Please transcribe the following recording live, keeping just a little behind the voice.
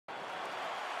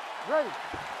Ready.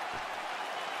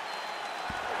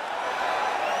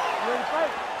 Ready to fight.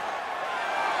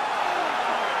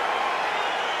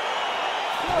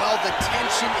 Well, the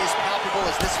tension is palpable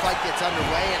as this fight gets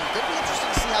underway, and it'll be interesting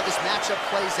to see how this matchup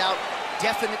plays out.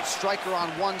 Definite striker on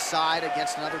one side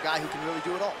against another guy who can really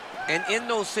do it all. And in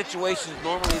those situations,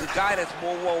 normally the guy that's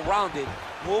more well-rounded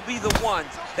will be the one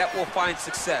that will find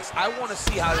success. I want to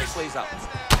see how this plays out.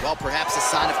 Well, perhaps a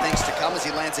sign of things to come as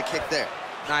he lands a kick there.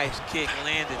 Nice kick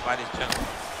landed by this gentleman.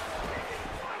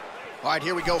 All right,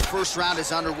 here we go. First round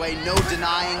is underway. No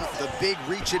denying the big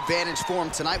reach advantage for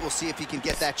him tonight. We'll see if he can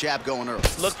get that jab going early.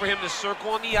 Look for him to circle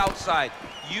on the outside.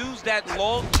 Use that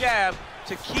long jab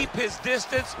to keep his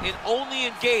distance and only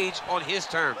engage on his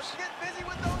terms.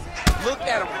 Look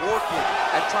at him working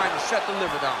at trying to shut the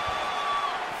liver down.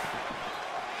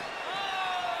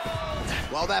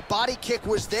 Well, that body kick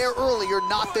was there earlier,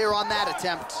 not there on that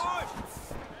attempt.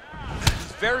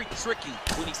 He's very tricky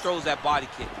when he throws that body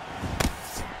kick.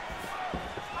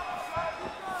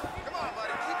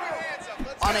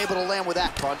 Unable to land with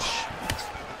that punch.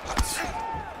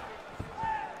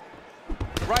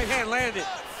 Right hand landed.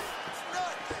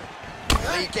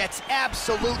 Lee gets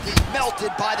absolutely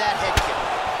melted by that head kick.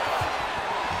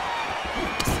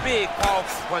 Big,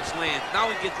 powerful punch lands. Now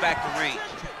he gets back to range.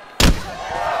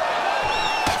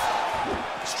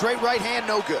 Straight right hand,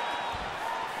 no good.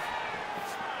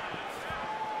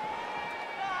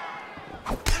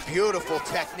 Beautiful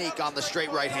technique on the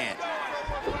straight right hand.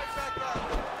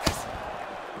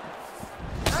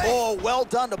 Oh, well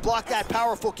done to block that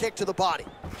powerful kick to the body.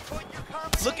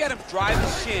 Look at him drive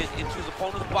his shin into his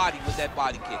opponent's body with that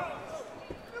body kick.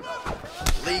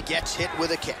 Lee gets hit with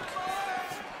a kick.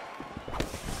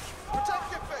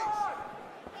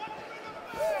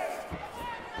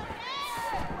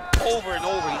 Over and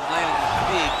over, he's landing this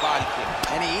big body kick.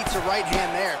 And he eats a right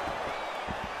hand there.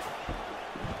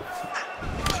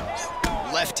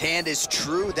 Left hand is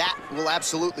true. That will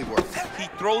absolutely work. He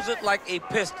throws it like a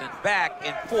piston, back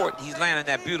and forth. He's landing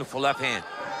that beautiful left hand.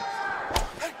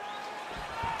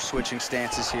 Switching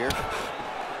stances here.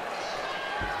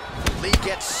 Lee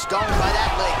gets stung by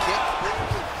that leg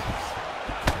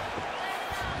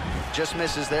kick. Just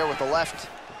misses there with the left.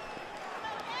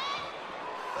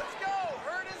 Let's go.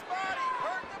 Hurt his body.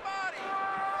 Hurt the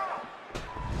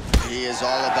body. He is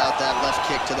all about that left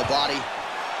kick to the body.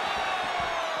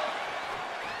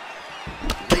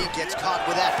 Lee gets caught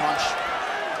with that punch.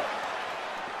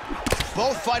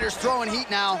 Both fighters throwing heat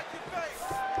now.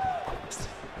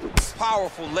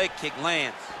 Powerful leg kick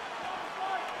lands.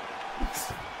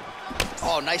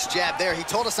 Oh, nice jab there. He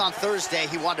told us on Thursday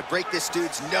he wanted to break this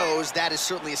dude's nose. That is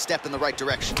certainly a step in the right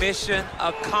direction. Mission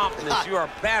accomplished. You are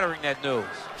battering that nose.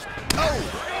 Oh!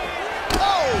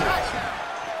 Oh!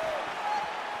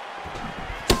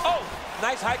 Oh,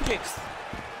 nice high kicks.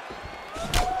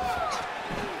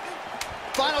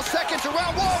 Final seconds of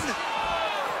round one.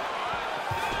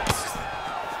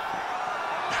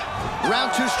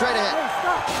 Round two straight ahead.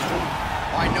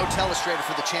 All right, no telestrator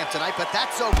for the champ tonight, but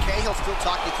that's okay. He'll still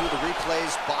talk you through the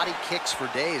replays. Body kicks for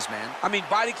days, man. I mean,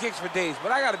 body kicks for days,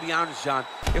 but I got to be honest, John.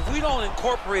 If we don't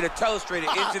incorporate a telestrator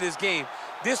into this game,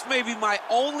 this may be my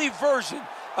only version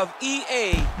of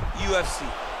EA UFC.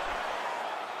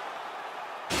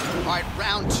 All right,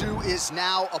 round two is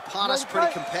now upon us.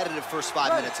 Pretty competitive first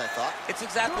 5 minutes, I thought. It's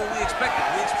exactly what we expected.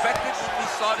 We expected when we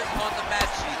saw this on the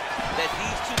match sheet that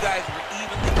these two guys were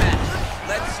evenly matched.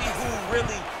 Let's see who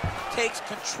really takes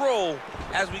control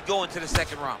as we go into the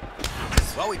second round.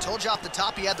 Well, we told you off the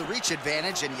top he had the reach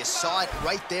advantage, and you saw it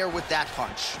right there with that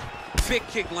punch. Big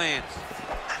kick lands.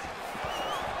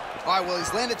 All right, well,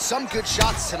 he's landed some good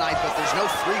shots tonight, but there's no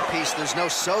three-piece, there's no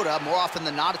soda. More often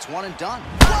than not, it's one and done.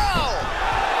 Whoa!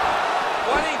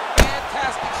 What a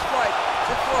fantastic strike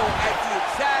to throw at the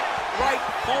exact right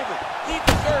moment. He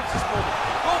deserves this moment.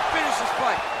 Go finish this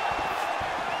fight.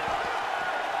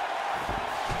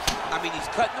 I mean, he's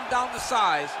cutting them down to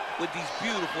size with these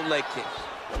beautiful leg kicks.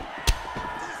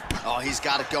 Oh, he's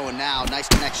got it going now. Nice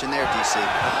connection there, DC.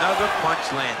 Another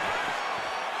punch landed.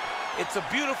 It's a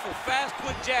beautiful, fast,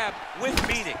 quick jab with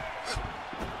meaning.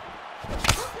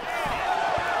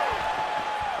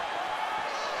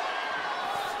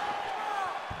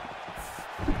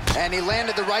 And he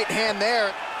landed the right hand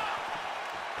there.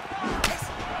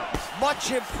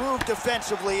 Much improved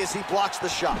defensively as he blocks the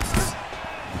shots.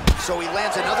 So he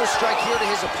lands another strike here to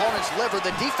his opponent's liver.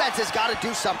 The defense has got to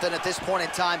do something at this point in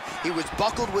time. He was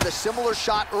buckled with a similar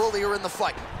shot earlier in the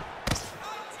fight.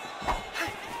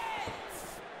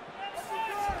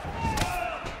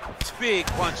 Big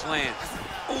punch lands.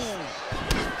 Ooh.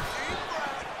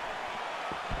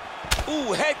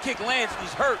 Ooh, head kick lands.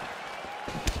 He's hurt.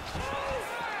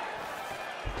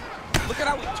 Look at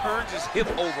how he turns his hip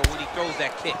over when he throws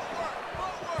that kick.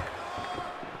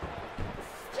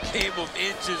 Game of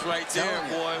inches right there,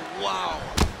 boy. Wow.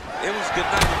 It was good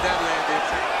night if that landed.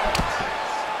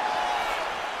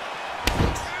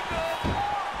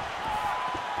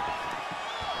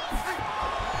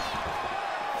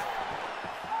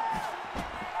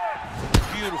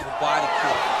 Beautiful body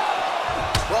kick.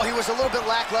 Well, he was a little bit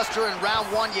lackluster in round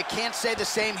one. You can't say the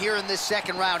same here in this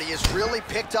second round. He has really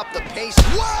picked up the pace.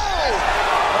 Whoa!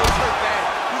 Oh, he's hurt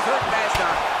bad. He's hurt bad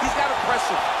now. He's got to press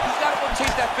him. He's got to go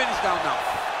chase that finish down now.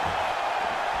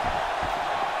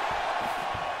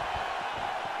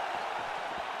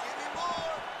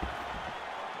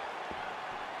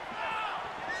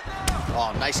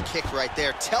 Oh, nice kick right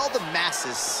there. Tell the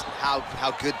masses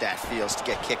how good that feels to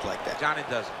get kicked like that. John, it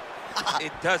doesn't.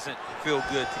 It doesn't feel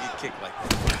good to get kicked like that.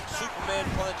 Superman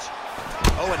punch.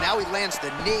 Oh, and now he lands the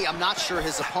knee. I'm not sure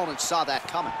his opponent saw that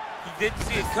coming. He didn't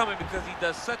see it coming because he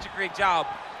does such a great job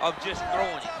of just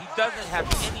throwing it. He doesn't have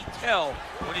any tell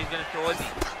when he's going to throw it.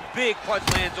 Big punch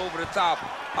lands over the top.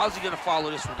 How's he going to follow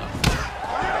this one up?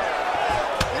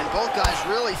 And both guys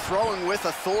really throwing with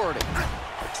authority.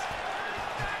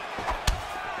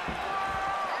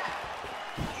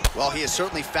 Well, he has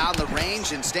certainly found the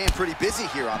range and staying pretty busy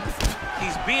here on the field.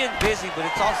 He's being busy, but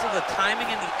it's also the timing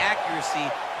and the accuracy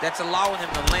that's allowing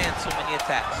him to land so many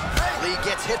attacks. Lee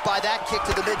gets hit by that kick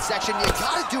to the midsection. You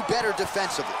gotta do better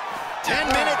defensively. 10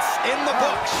 minutes in the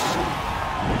books.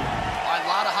 A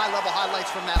lot of high-level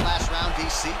highlights from that last round,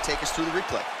 DC. Take us through the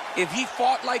replay. If he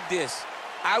fought like this,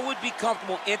 I would be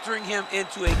comfortable entering him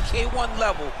into a K1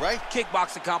 level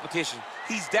kickboxing competition.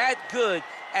 He's that good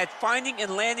at finding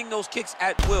and landing those kicks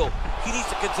at will. He needs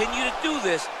to continue to do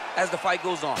this as the fight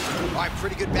goes on. All right,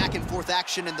 pretty good back and forth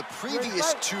action in the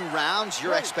previous 2 rounds.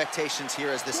 Your expectations here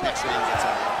as this next round gets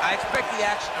on. I expect the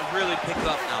action to really pick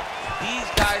up now. These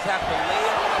guys have to lay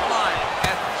it on the line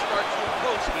as we start to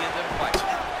approach the end of the fight.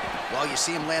 Well, you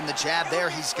see him land the jab there.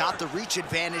 He's got the reach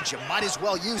advantage. You might as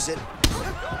well use it.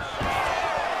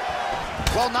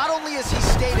 Well, not only has he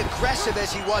stayed aggressive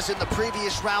as he was in the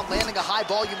previous round, landing a high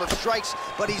volume of strikes,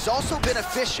 but he's also been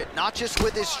efficient, not just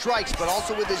with his strikes, but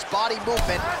also with his body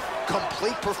movement.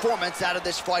 Complete performance out of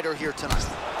this fighter here tonight.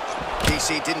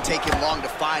 DC, didn't take him long to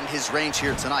find his range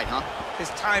here tonight, huh? His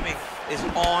timing is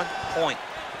on point.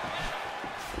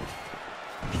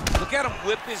 Look at him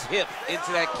whip his hip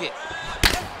into that kick.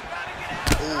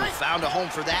 Ooh, found a home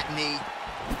for that knee.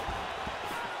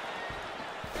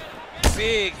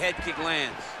 Big head kick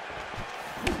lands.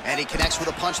 And he connects with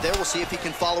a punch there. We'll see if he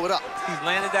can follow it up. He's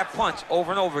landed that punch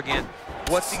over and over again.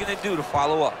 What's he gonna do to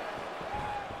follow up?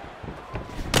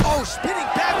 Oh, spinning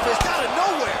back fist out of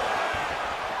nowhere.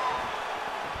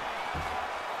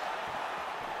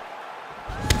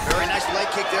 Very nice leg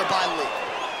kick there by Lee.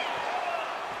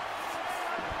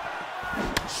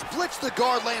 Splits the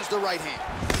guard, lands the right hand.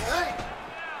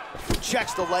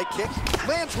 Checks the leg kick,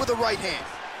 lands with the right hand.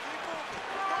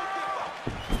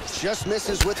 Just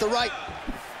misses with the right.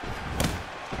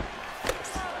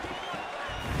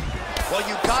 Well,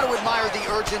 you got to admire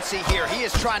the urgency here. He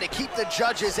is trying to keep the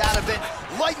judges out of it,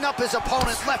 lighten up his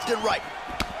opponent left and right.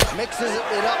 Mixes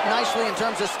it up nicely in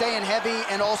terms of staying heavy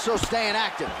and also staying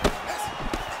active.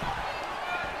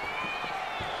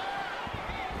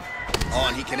 Oh,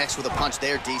 and he connects with a punch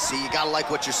there, DC. You got to like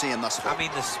what you're seeing thus far. I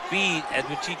mean, the speed at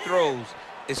which he throws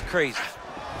is crazy.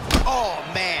 Oh,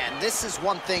 man, this is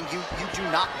one thing you do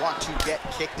not want to get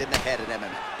kicked in the head in MMA.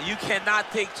 You cannot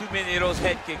take too many of those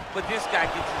head kicks, but this guy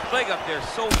gets his leg up there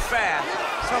so fast,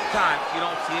 sometimes you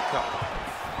don't see it coming.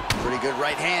 Pretty good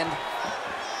right hand.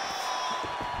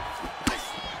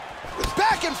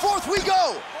 Back and forth we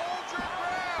go.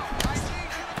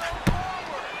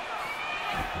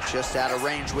 Just out of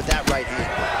range with that right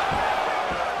hand.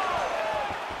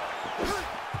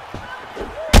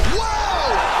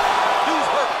 Whoa! Dude's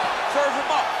hurt. Serve him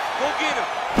up. Go get him.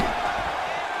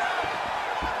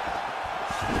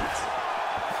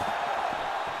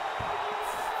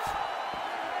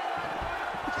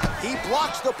 He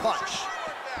blocks the punch.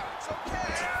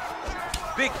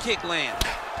 Big kick land.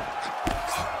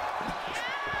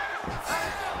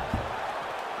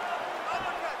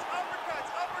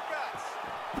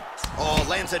 Oh,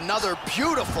 lands another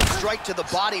beautiful strike to the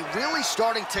body, really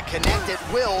starting to connect at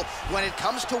will when it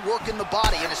comes to working the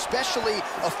body, and especially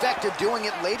effective doing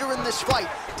it later in this fight.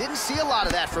 Didn't see a lot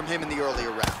of that from him in the earlier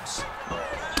rounds.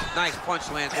 Nice punch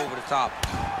lands over the top.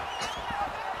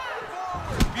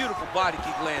 Beautiful body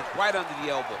kick lands right under the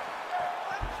elbow.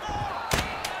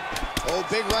 Oh,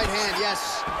 big right hand,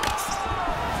 yes.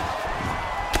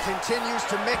 Continues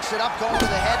to mix it up, going to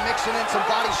the head, mixing in some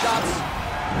body shots.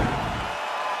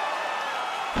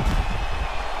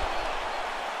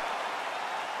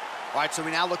 All right, so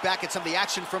we now look back at some of the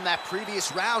action from that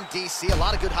previous round, DC. A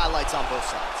lot of good highlights on both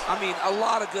sides. I mean, a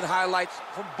lot of good highlights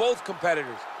from both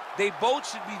competitors. They both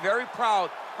should be very proud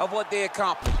of what they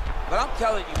accomplished. But I'm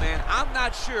telling you, man, I'm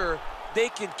not sure they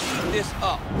can keep this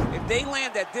up. If they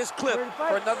land at this clip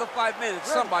for another 5 minutes,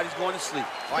 somebody's going to sleep.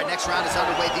 All right, next round is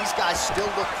underway. These guys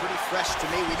still look pretty fresh to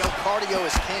me. We know cardio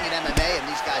is king in MMA, and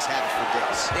these guys have it for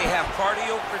days. They have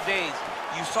cardio for days.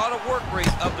 You saw the work rate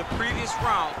of the previous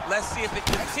round. Let's see if it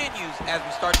continues as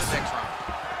we start the next round.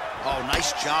 Oh,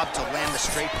 nice job to land the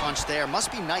straight punch there.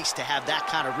 Must be nice to have that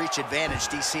kind of reach advantage,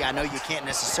 DC. I know you can't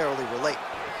necessarily relate.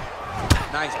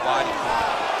 Nice body.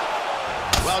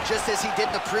 Well, just as he did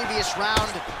in the previous round,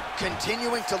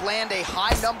 continuing to land a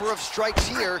high number of strikes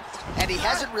here, and he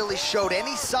hasn't really showed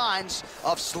any signs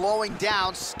of slowing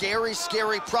down. Scary,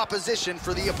 scary proposition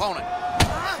for the opponent.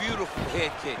 Beautiful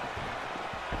head kick.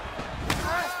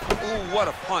 Ooh, what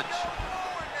a punch.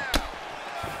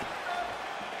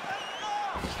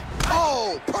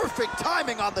 Oh, perfect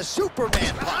timing on the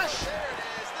Superman punch.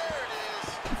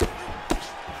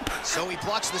 So he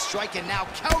blocks the strike and now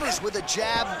counters with a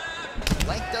jab.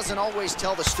 Length doesn't always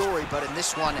tell the story, but in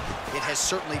this one, it has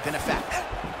certainly been a fact.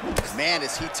 Man,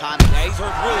 is he timing. Yeah, he's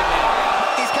hurt really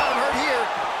bad. He's got him hurt here.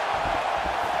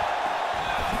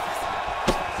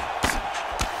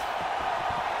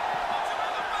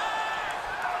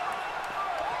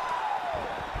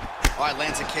 All right,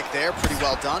 lands a kick there, pretty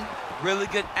well done. Really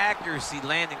good accuracy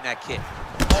landing that kick.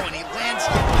 Oh, and he lands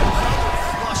a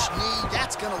flush knee.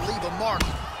 That's gonna leave a mark.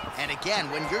 And again,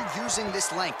 when you're using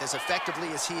this length as effectively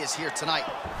as he is here tonight,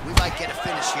 we might get a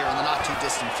finish here in the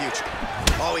not-too-distant future.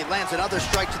 Oh, he lands another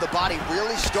strike to the body,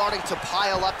 really starting to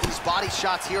pile up these body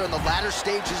shots here in the latter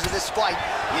stages of this fight.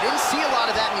 You didn't see a lot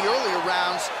of that in the earlier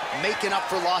rounds, making up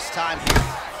for lost time here.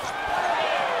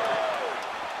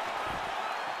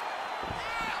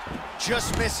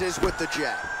 Just misses with the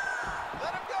jab.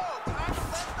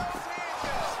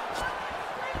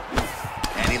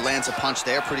 He lands a punch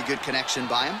there. Pretty good connection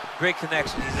by him. Great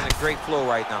connection. He's in a great flow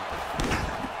right now.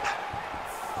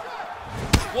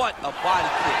 What a body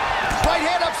kick. Right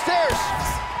hand upstairs.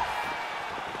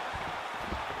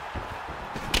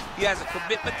 He has a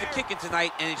commitment to kicking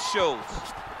tonight, and it shows.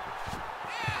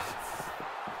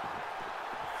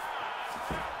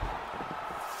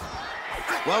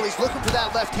 Well, he's looking for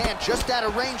that left hand. Just out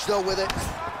of range, though, with it.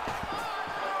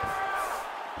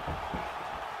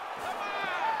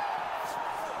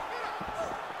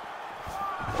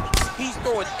 He's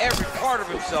throwing every part of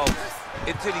himself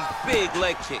into these big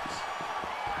leg kicks.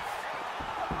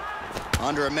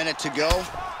 Under a minute to go.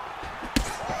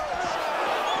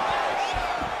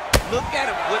 Look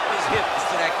at him whip his hip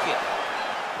into that kick.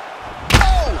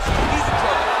 Oh! He's in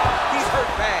trouble. He's hurt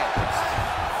bad.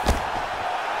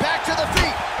 Back to the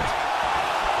feet.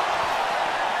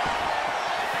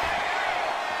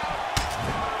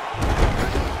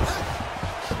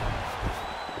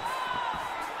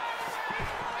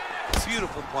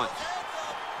 Beautiful punch.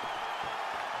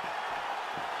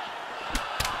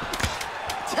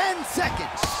 10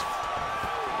 seconds.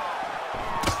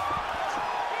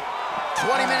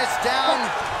 20 minutes down,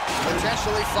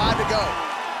 potentially 5 to go.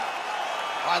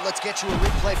 All right, let's get you a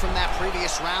replay from that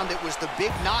previous round. It was the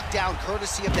big knockdown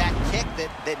courtesy of that kick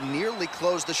that nearly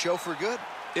closed the show for good.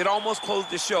 It almost closed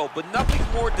the show, but nothing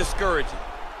more discouraging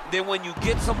than when you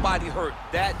get somebody hurt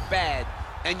that bad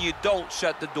and you don't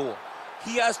shut the door.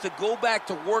 He has to go back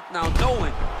to work now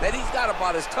knowing that he's got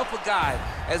about as tough a guy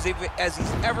as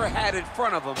he's ever had in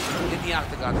front of him in the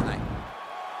octagon tonight.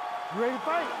 You ready to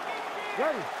fight?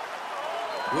 Ready.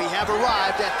 We have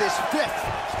arrived at this 5th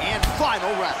and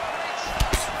final round.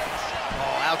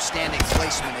 Oh, outstanding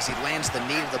placement as he lands the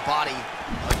knee to the body.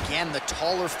 Again, the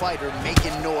taller fighter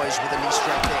making noise with a knee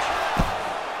strike there.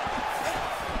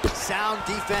 Sound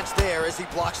defense there as he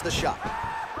blocks the shot.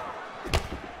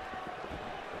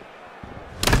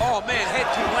 Oh, man, head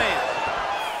to land.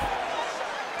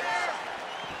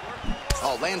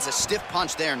 Oh, lands a stiff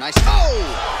punch there. Nice. Oh! He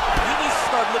needs to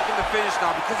start looking to finish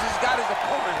now because he's got his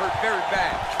opponent hurt very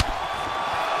bad.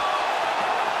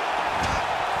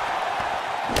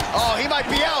 Oh, he might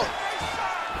be out.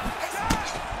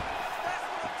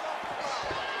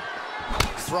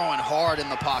 Throwing hard in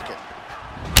the pocket.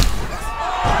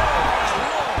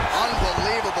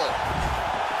 Unbelievable.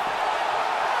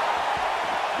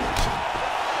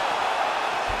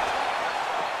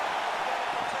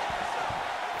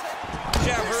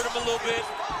 Jab hurt him a little bit.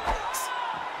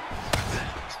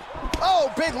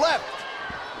 Oh, big left.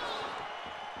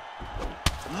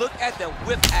 Look at the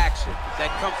whip action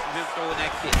that comes from him throwing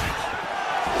that kick.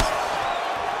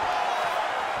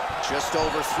 Just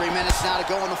over 3 minutes now to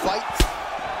go in the fight.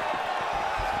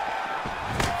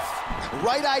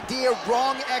 Right idea,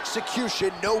 wrong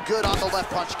execution. No good on the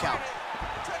left punch count.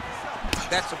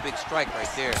 That's a big strike right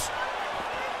there.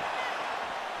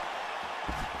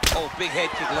 Oh, big head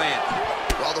kick lands.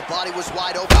 Well, the body was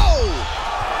wide open. Oh!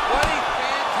 What a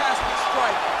fantastic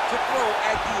strike to throw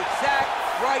at the exact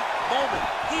right moment.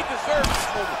 He deserves this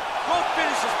moment. Go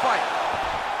finish his fight.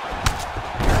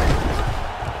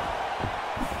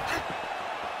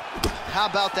 How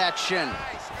about that shin?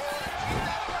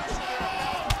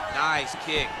 Nice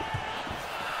kick.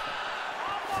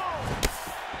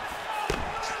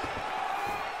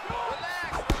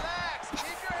 Relax.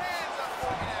 Keep your hands up for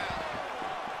me now.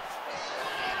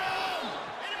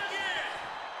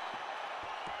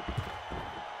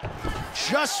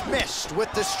 Just missed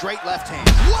with the straight left hand.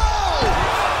 Whoa!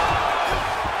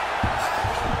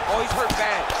 Oh, he's hurt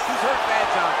bad. He's hurt bad,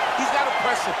 John. He's got to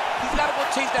press him. He's got to go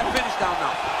chase that finish down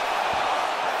now.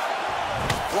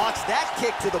 Blocks that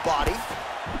kick to the body.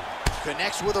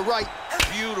 Connects with a right.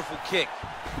 Beautiful kick.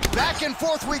 Back and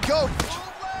forth we go.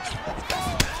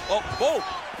 Oh,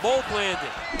 both landed.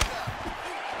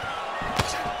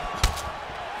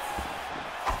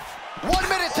 1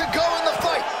 minute to go in the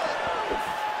fight.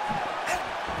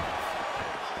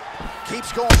 Keeps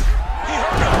going. He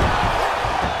hurt him.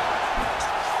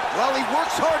 Well, he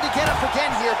works hard to get up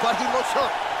again here, but he looks hurt.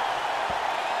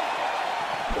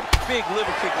 Big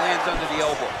liver kick lands under the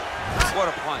elbow.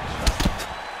 What a punch.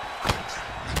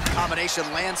 Combination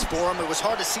lands for him. It was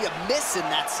hard to see a miss in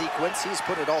that sequence. He's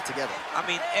put it all together. I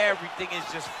mean, everything is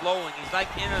just flowing. He's like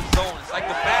in a zone. It's like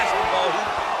the basketball who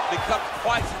becomes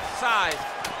twice its size.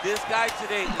 This guy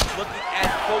today is looking at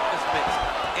focus mix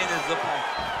in his opponent.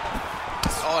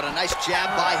 Oh, and a nice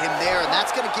jab by him there, and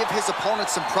that's going to give his opponent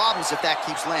some problems if that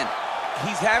keeps landing.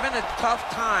 He's having a tough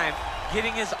time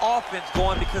getting his offense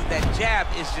going because that jab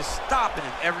is just stopping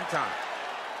him every time.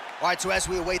 All right, so as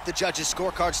we await the judges'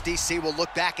 scorecards, DC will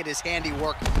look back at his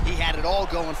handiwork. He had it all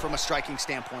going from a striking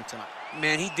standpoint tonight.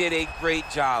 Man, he did a great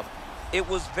job. It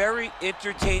was very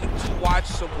entertaining to watch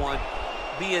someone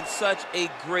be in such a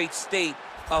great state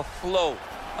of flow,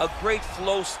 a great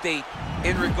flow state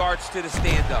in regards to the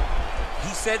stand-up.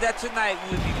 He said that tonight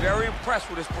we would be very impressed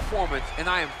with his performance, and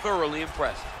I am thoroughly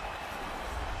impressed.